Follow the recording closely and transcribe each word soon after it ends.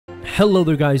Hello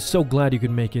there guys, so glad you could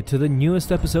make it to the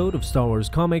newest episode of Star Wars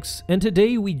Comics, and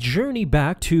today we journey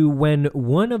back to when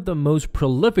one of the most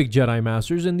prolific Jedi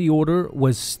Masters in the Order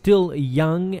was still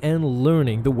young and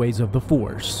learning the ways of the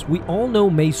Force. We all know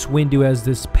Mace Windu as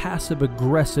this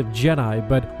passive-aggressive Jedi,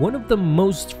 but one of the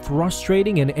most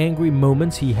frustrating and angry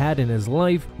moments he had in his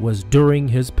life was during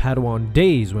his Padawan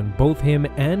days when both him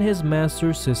and his Master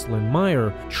Cyslin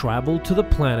Myr traveled to the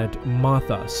planet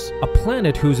Mathas, a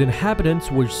planet whose inhabitants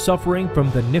were suffering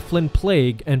from the Niflin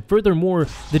Plague and furthermore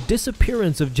the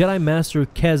disappearance of Jedi Master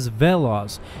Kez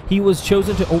Veloz. He was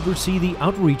chosen to oversee the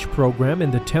outreach program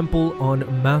in the temple on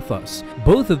Mathas.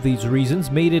 Both of these reasons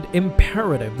made it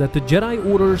imperative that the Jedi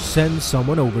Order send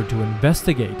someone over to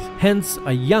investigate. Hence,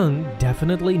 a young,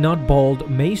 definitely not bald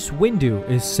Mace Windu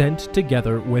is sent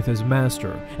together with his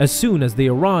master. As soon as they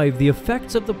arrive, the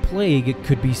effects of the plague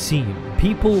could be seen.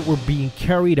 People were being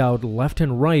carried out left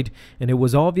and right, and it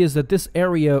was obvious that this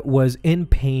area was in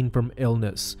pain from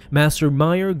illness. Master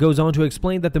Myr goes on to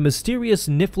explain that the mysterious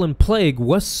Niflin Plague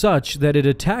was such that it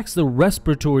attacks the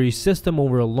respiratory system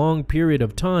over a long period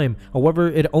of time. However,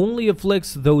 it only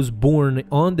afflicts those born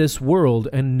on this world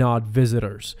and not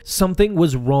visitors. Something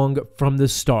was wrong from the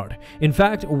start. In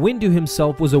fact, Windu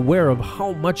himself was aware of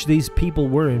how much these people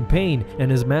were in pain,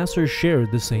 and his master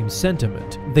shared the same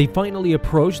sentiment. They finally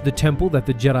approached the temple that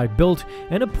the Jedi built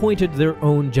and appointed their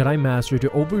own Jedi Master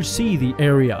to oversee the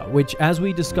area, which, as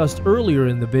we discussed earlier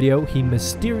in the video, he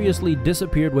mysteriously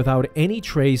disappeared without any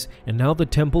trace, and now the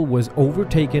temple was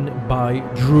overtaken by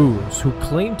Druze, who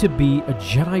claimed to be a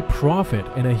Jedi prophet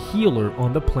and a healer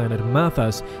on the planet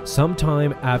Mathas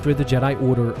sometime after the Jedi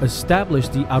Order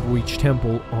established the outreach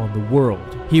temple on the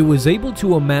world. He was able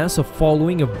to amass a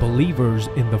following of believers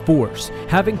in the Force,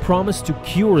 having promised to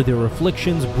cure their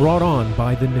afflictions brought on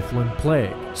by the Niflin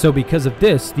Plague. So because of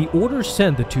this, the Order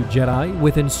sent the two Jedi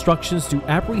with instructions to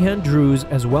apprehend Druze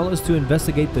as well as to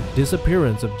investigate the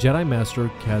disappearance of Jedi Master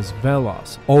Kez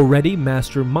Veloz. Already,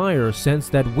 Master Myr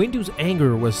sensed that Windu's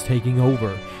anger was taking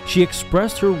over. She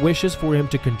expressed her wishes for him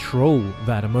to control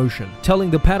that emotion, telling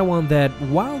the Padawan that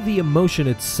while the emotion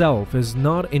itself is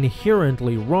not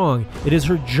inherently wrong, it is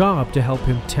her job to help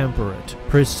him temper it.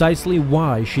 Precisely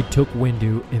why she took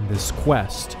Windu in this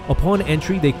quest. Upon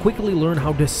entry, they quickly learn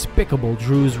how despicable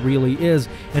Druze really is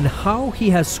and how he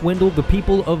has swindled the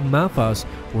people of Mathas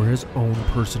for his own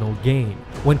personal gain.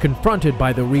 When confronted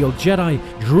by the real Jedi,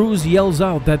 Druze yells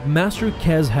out that Master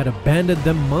Kez had abandoned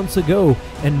them months ago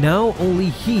and now only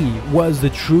he was the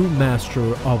true master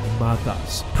of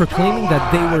Mathas. Proclaiming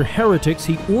that they were heretics,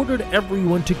 he ordered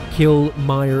everyone to kill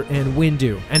Myr and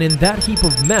Windu, and in that heap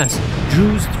of mess,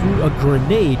 Druze threw a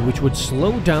grenade which would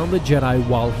slow down the Jedi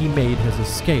while he made his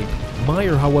escape.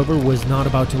 Myr, however, was not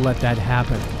about to let that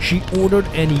happen. She ordered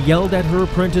and yelled at her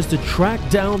apprentice to track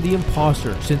down the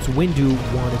imposter since Windu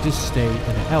wanted to stay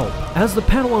and help. As the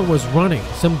Padawan was running,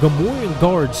 some Gamorrean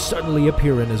guards suddenly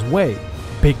appear in his way.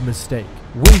 Big mistake.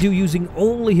 Windu, using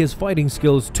only his fighting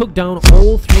skills, took down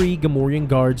all three Gamorrean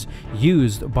guards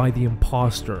used by the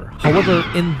imposter. However,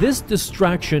 in this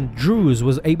distraction, Druze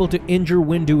was able to injure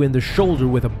Windu in the shoulder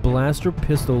with a blaster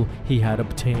pistol he had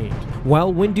obtained.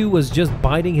 While Windu was just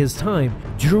biding his time,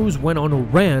 Druze went on a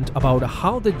rant about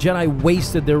how the Jedi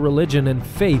wasted their religion and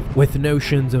faith with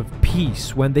notions of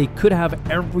peace when they could have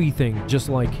everything just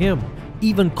like him.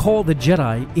 Even call the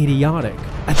Jedi idiotic.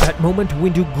 At that moment,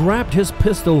 Windu grabbed his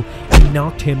pistol and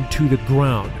knocked him to the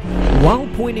ground. While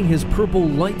pointing his purple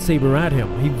lightsaber at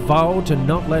him, he vowed to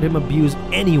not let him abuse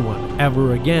anyone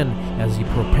ever again as he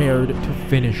prepared to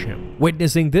finish him.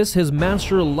 Witnessing this, his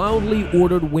master loudly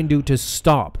ordered Windu to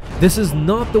stop. This is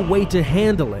not the way to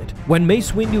handle it. When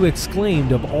Mace Windu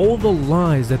exclaimed of all the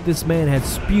lies that this man had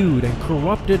spewed and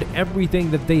corrupted everything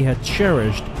that they had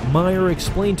cherished, Myr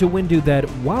explained to Windu that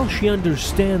while she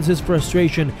understands his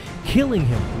frustration, killing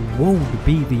him won't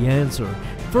be the answer.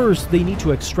 First, they need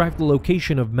to extract the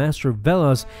location of Master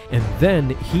Veloz, and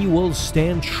then he will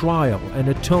stand trial and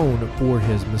atone for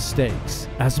his mistakes.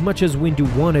 As much as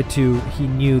Windu wanted to, he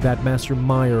knew that Master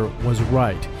Myr was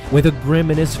right. With a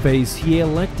grin in his face, he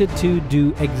elected to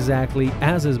do exactly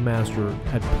as his master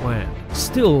had planned.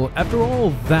 Still, after all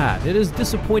that, it is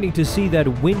disappointing to see that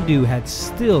Windu had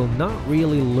still not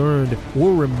really learned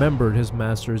or remembered his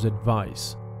master's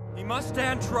advice. He must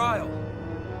stand trial.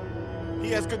 He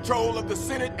has control of the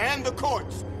Senate and the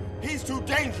courts. He's too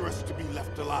dangerous to be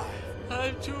left alive.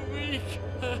 I'm too weak.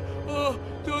 Oh,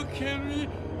 don't kill me,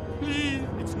 please.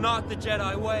 It's not the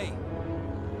Jedi way.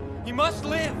 He must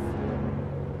live.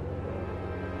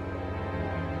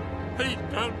 Please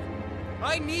don't.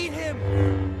 I need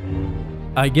him.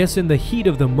 I guess in the heat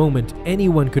of the moment,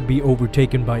 anyone could be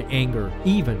overtaken by anger,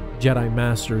 even Jedi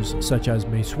Masters such as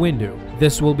Mace Windu.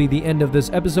 This will be the end of this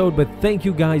episode, but thank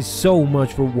you guys so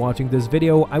much for watching this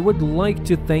video. I would like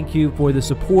to thank you for the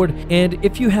support, and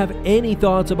if you have any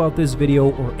thoughts about this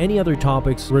video or any other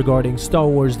topics regarding Star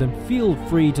Wars, then feel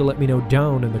free to let me know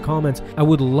down in the comments. I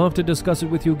would love to discuss it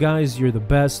with you guys. You're the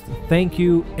best. Thank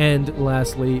you, and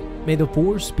lastly, may the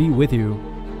Force be with you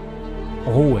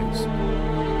always.